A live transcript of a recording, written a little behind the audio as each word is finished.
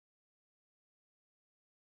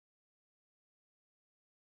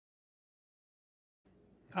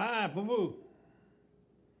Hi, Boo Boo.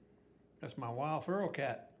 That's my wild feral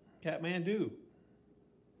cat, Catmandu.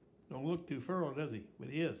 Don't look too feral, does he? But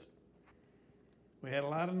he is. We had a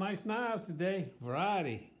lot of nice knives today.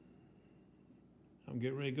 Variety. I'm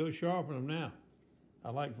getting ready to go sharpen them now.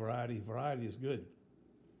 I like variety. Variety is good.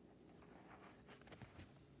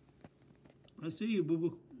 I see you, Boo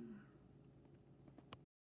Boo.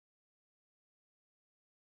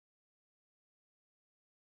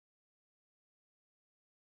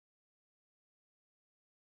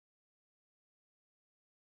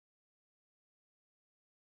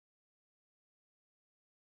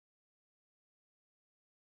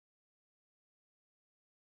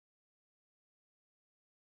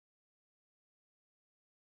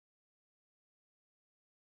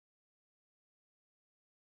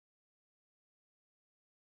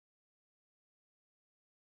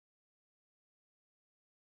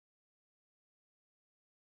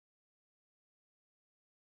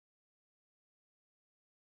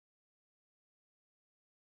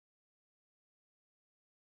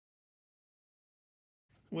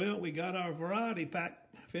 Well, we got our variety pack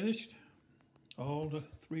finished. All the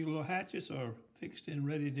 3 little hatchets are fixed and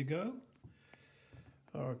ready to go.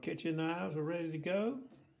 Our kitchen knives are ready to go.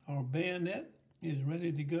 Our bayonet is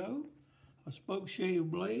ready to go. Our spoke shave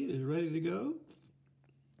blade is ready to go.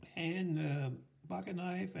 And the pocket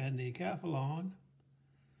knife and the Calphalon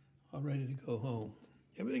are ready to go home.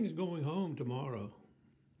 Everything is going home tomorrow.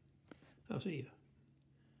 I'll see you.